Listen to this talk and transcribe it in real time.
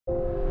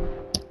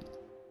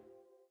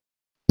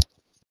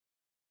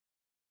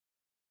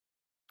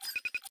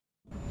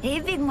Hey,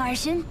 big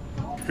Martian.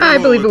 I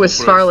believe it was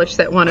Scarlet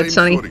that wanted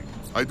Sonny. Sorry.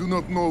 I do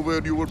not know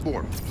where you were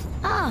born.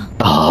 Oh.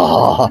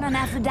 Born on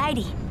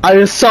Aphrodite.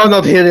 I so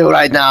not hearing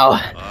right now.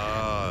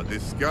 Ah, the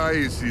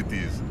sky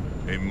cities.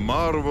 A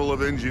marvel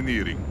of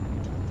engineering.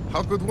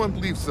 How could one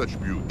leave such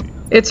beauty?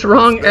 It's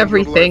wrong,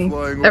 everything.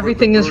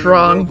 Everything is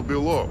wrong.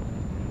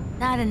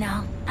 I don't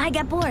know. I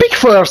got bored. Speak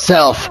for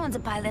yourself. Everyone's a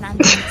pilot on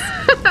things.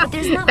 But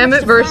there's not Emmett much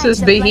to fly versus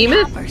except light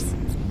Behemoth? hoppers.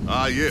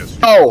 Ah, yes.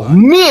 Oh,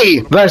 me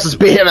versus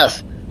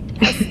Behemoth.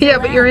 Yeah,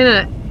 but you're in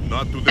a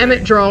Not today.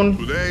 Emmett drone.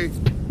 Today,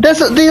 This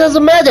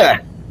doesn't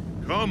matter.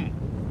 come.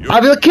 I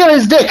will kill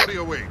his dick. Glory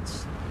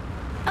awaits.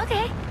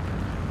 Okay.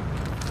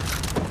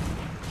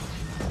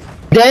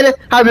 Then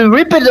I will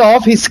rip it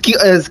off his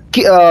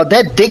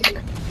dead dick.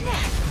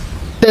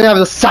 Then I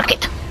will suck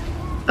it.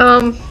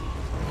 I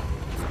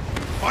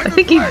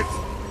think he...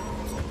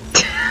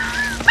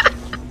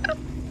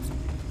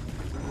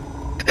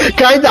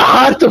 Kinda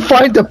hard to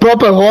find the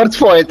proper words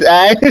for it,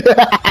 eh?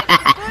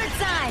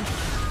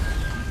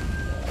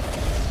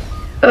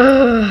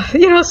 Birdside.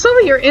 You know, some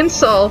of your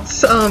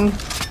insults,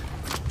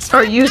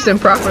 are used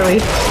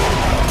improperly.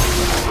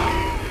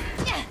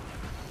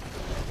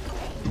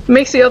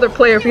 Makes the other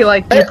player feel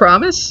like, you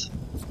promise?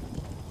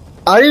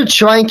 Are you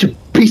trying to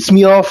piss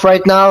me off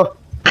right now?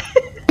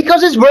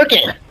 Because it's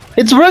working.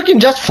 It's working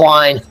just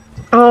fine.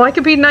 Oh, I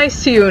could be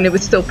nice to you and it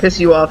would still piss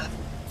you off.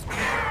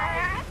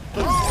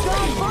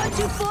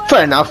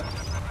 Fair enough.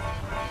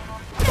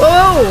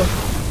 Whoa!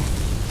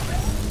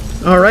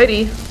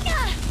 Alrighty.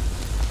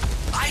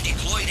 I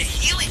deployed a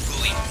healing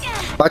buoy.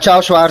 Watch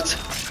out, Schwartz.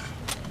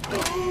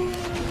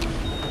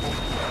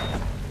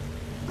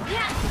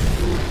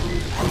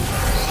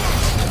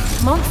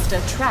 Monster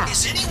trap.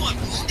 Is anyone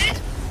wounded?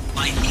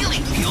 My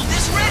healing field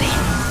is ready.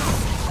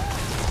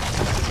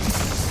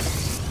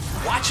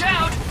 Watch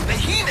out!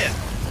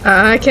 Behemoth!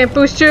 I can't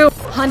boost you.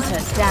 Hunter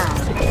down.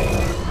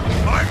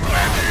 I'm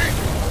ready.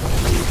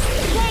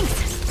 Thanks.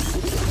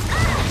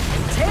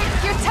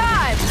 Take your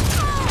time.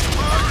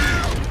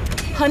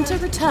 Hunter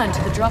returned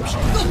to the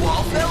dropship. The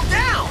wall fell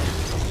down.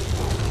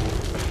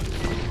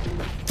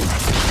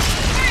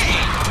 Hey!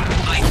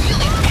 My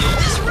healing field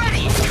is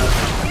ready.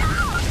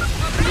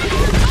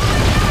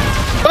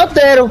 Up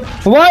there!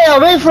 Why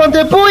away from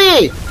the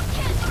buoy?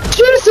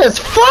 Jesus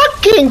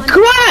fucking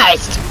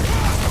Christ!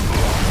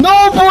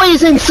 No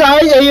buoys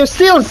inside and you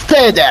still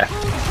stay there.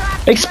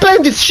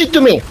 Explain this shit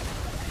to me.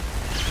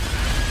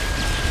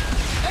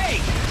 Hey!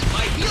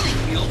 My healing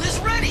field is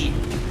ready.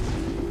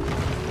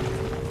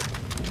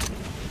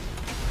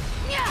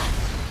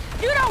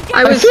 You don't get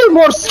I feel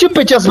more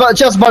stupid just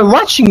by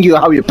watching you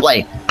how you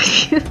play.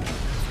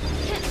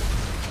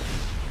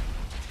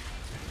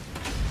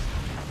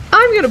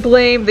 I'm gonna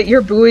blame that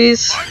your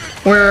buoys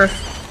were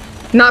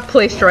not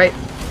placed right.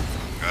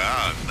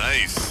 Ah,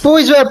 nice.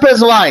 Buoys were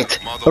placed right.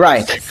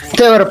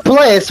 They were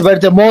placed where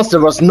the monster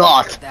was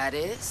not. That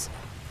is?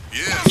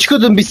 Yes. Which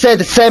couldn't be said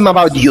the same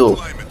about you.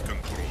 Climate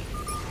control.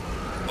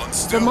 On The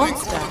Sterling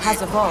monster has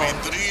Colony,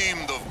 evolved. we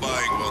dreamed of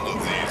buying one of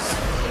these.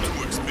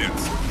 Too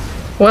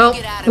expensive. Well,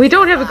 we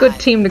don't have a good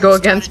team to go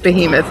against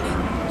Behemoth.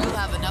 You'll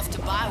have enough to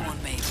buy one,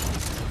 maybe.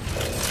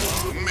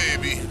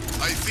 Maybe.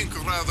 I think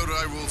rather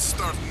I will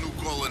start a new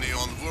colony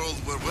on world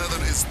where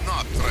weather is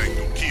not trying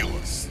to kill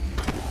us.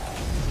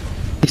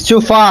 It's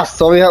too fast,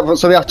 so we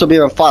have to be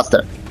even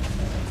faster.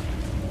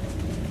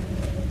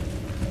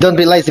 Don't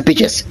be lazy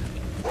bitches.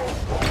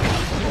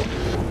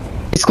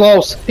 He's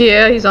close.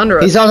 Yeah, he's under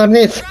us. He's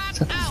underneath.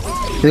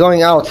 He's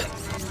going out.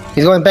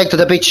 He's going back to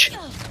the beach.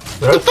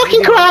 The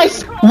fucking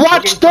Christ!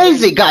 Watch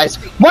Daisy, guys!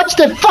 Watch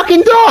the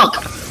fucking dog!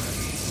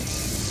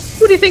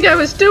 What do you think I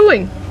was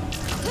doing?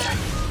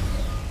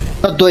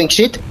 Not doing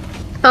shit.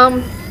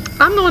 I'm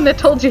the one that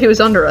told you he was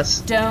under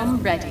us.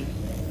 Dome ready.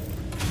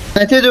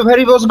 I told you where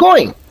he was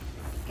going.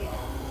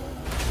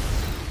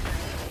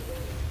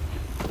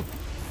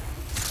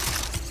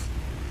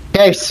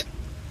 Caves.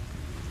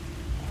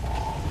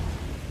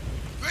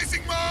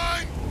 Facing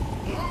mine!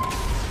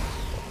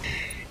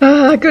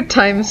 Ah, good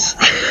times.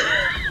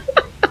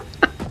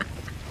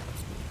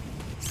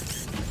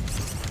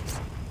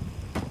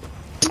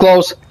 It's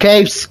close.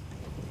 Caves.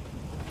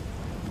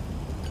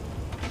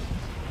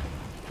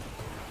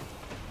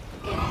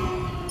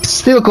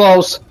 Still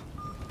close.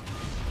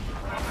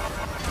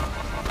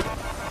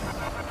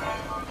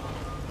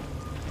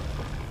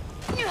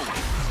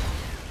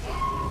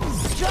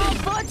 Strong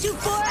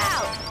 424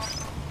 out.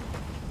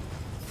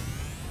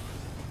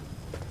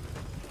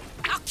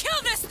 I'll kill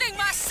this thing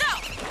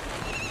myself!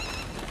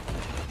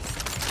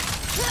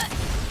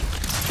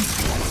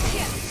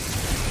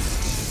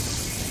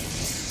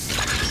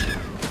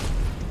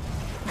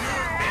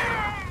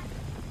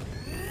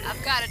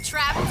 I've got a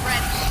trap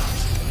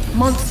ready.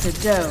 Monster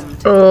dome.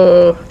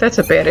 Oh, that's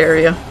a bad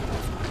area.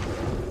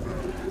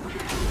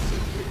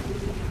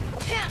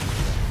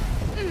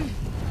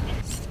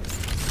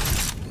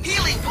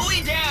 Healing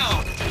buoy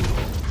down!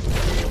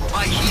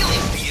 My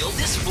healing field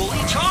is fully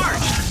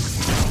charged.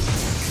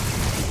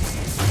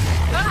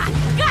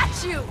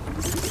 Got you.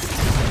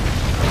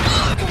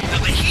 Look, the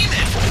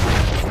behemoth!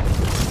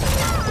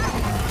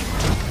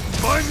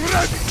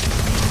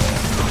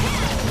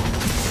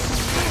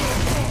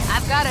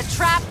 I've got a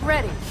trap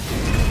ready.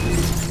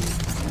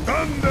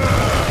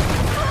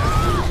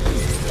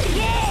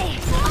 Yay!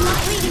 I'm not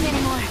bleeding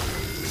anymore.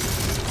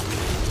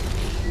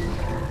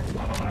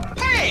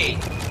 Hey!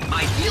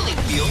 My healing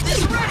field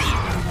is ready!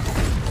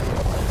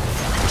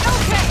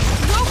 Okay,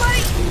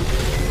 nobody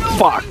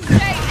Fuck.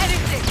 say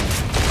anything.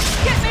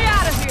 Get me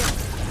out of here.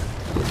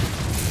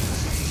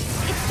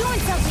 It's doing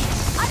something.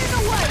 I don't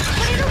know what,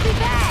 but it'll be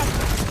bad.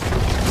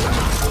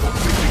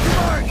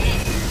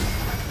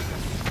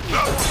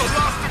 That's the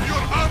last of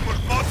your armor,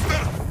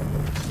 monster!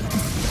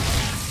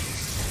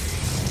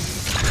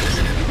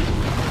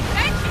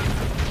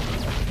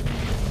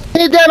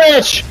 Need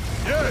damage!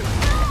 Yes,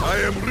 I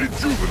am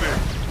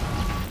rejuvenated.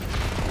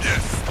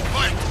 Yes,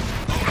 fight!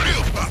 A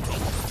real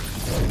battle!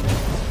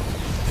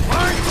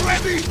 I'm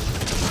ready!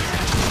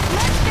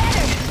 Much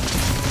better.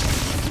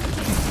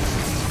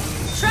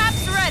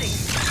 Trap's ready.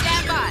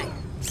 Stand by.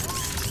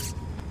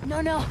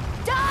 No, no.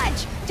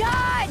 Dodge!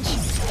 Dodge!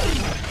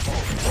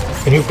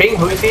 Can you ping?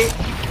 Who is he?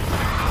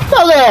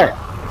 Go there!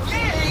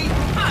 Hey!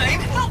 I'm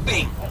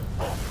helping!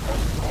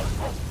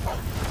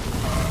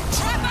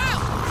 Trap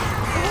out.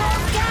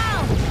 Wall's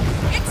down!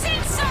 It's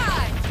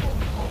inside.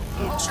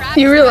 Trap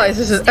You realize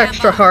this is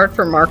extra hard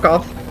for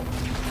Markov.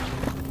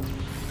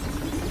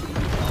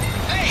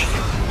 Hey!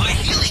 My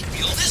healing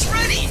field is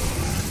ready!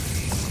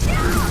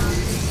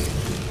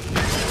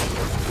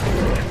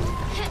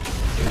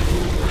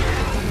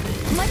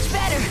 Much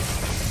better.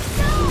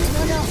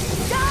 No, no.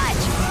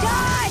 Dodge!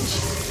 Dodge!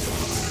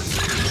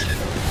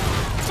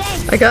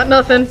 Thanks. I got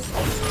nothing.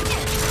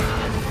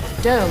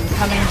 Dome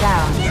coming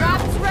down.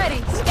 Trap's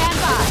ready. Stand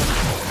by.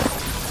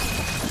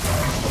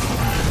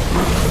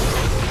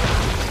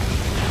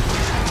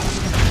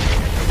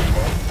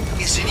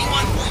 Is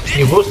anyone wounded?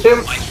 You boost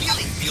him? My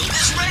healing field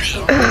is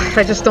ready!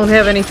 I just don't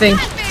have anything.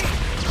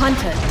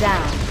 Hunter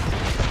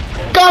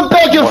down. Come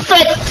back, you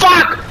fat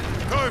fuck!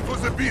 Time for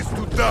the beast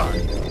to die!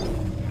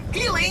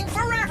 Healing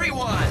for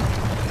everyone!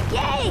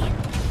 Yay!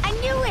 I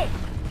knew it!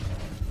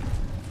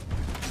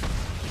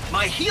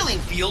 My healing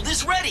field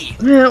is ready!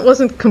 Yeah, it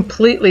wasn't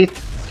completely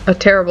a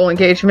terrible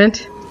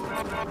engagement.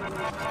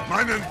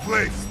 Mine in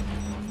place!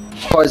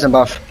 Poison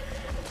buff.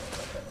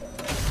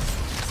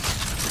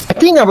 I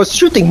think I was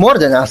shooting more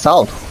than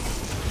assault.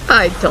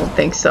 I don't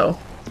think so.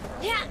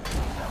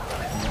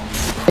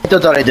 I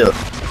totally do.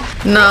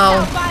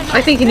 No,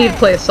 I think you need to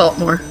play assault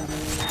more.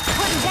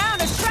 Putting down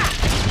a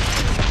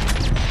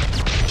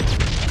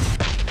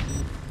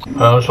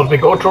trap! Should we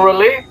go to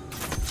relay?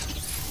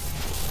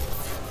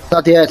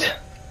 Not yet.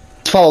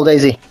 Let's follow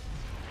Daisy.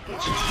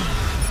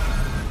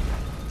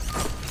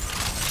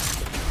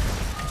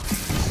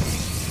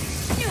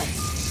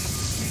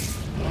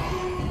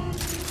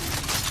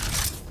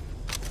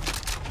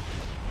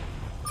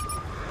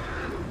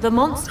 The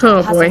monster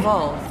Oh, has boy.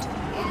 evolved.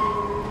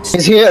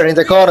 He's here in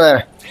the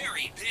corner.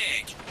 Very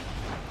big!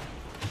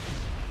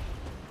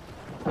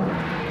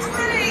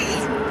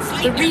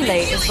 The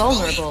relay is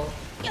vulnerable.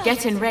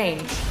 Get in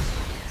range.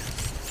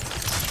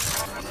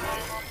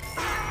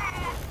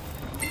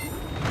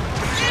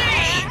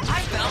 Yay!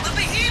 I found the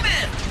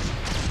Behemoth!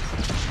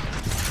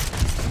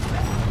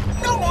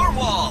 No more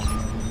wall!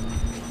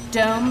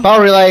 Dome.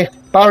 Power relay.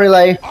 Power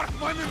relay.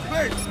 Mine in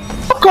place!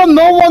 How come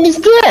no one is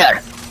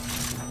there?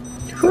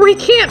 We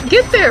can't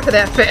get there for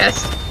that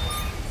fast.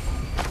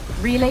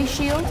 Relay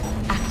shield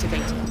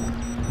activated.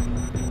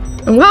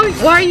 And why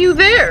are you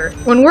there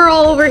when we're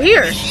all over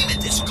here?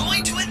 Behemoth is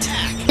going to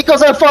attack!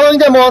 Because I'm following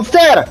the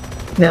monster.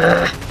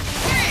 Nah.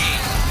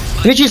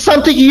 Which is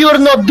something you're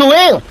not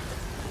doing.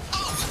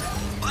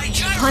 My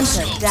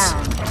Hunter gyroscopes!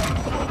 down.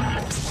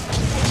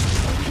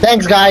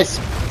 Thanks, guys.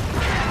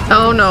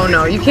 Oh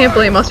no, you can't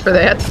blame us for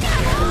that.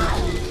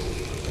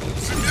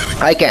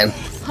 I can.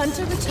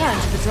 Hunter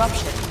returned to the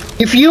dropship.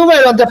 If you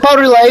were on the power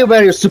relay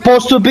where you're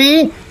supposed to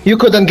be, you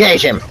could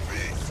engage him.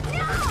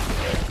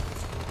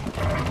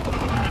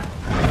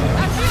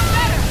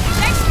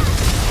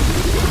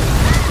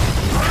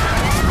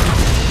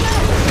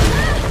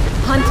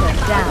 Hunter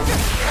down.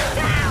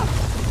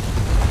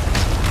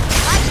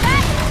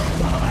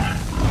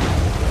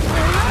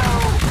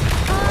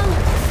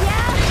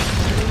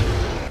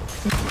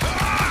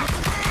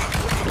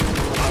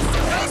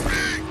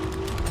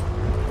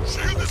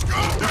 Shield is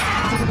gone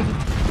down!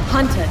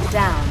 Hunter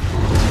down.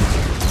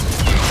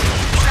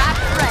 Trap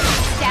ready.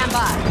 Stand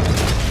by.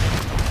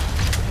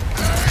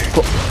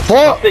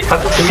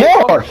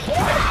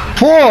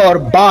 Four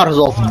bars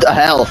of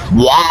health.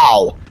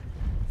 Wow.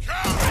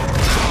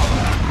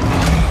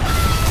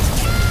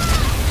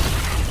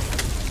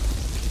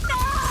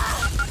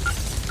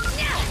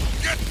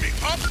 Get me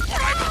up or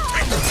I will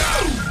take you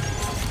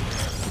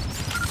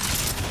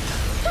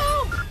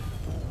down!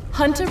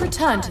 Hunter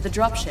returned to the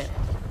dropship.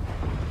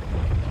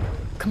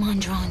 Come on,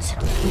 drones.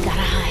 We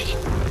gotta hide.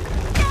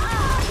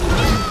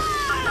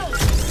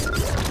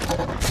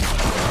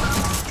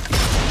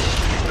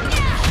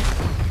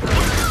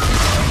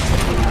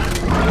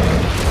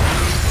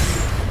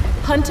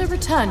 Hunter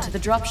returned to the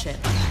dropship.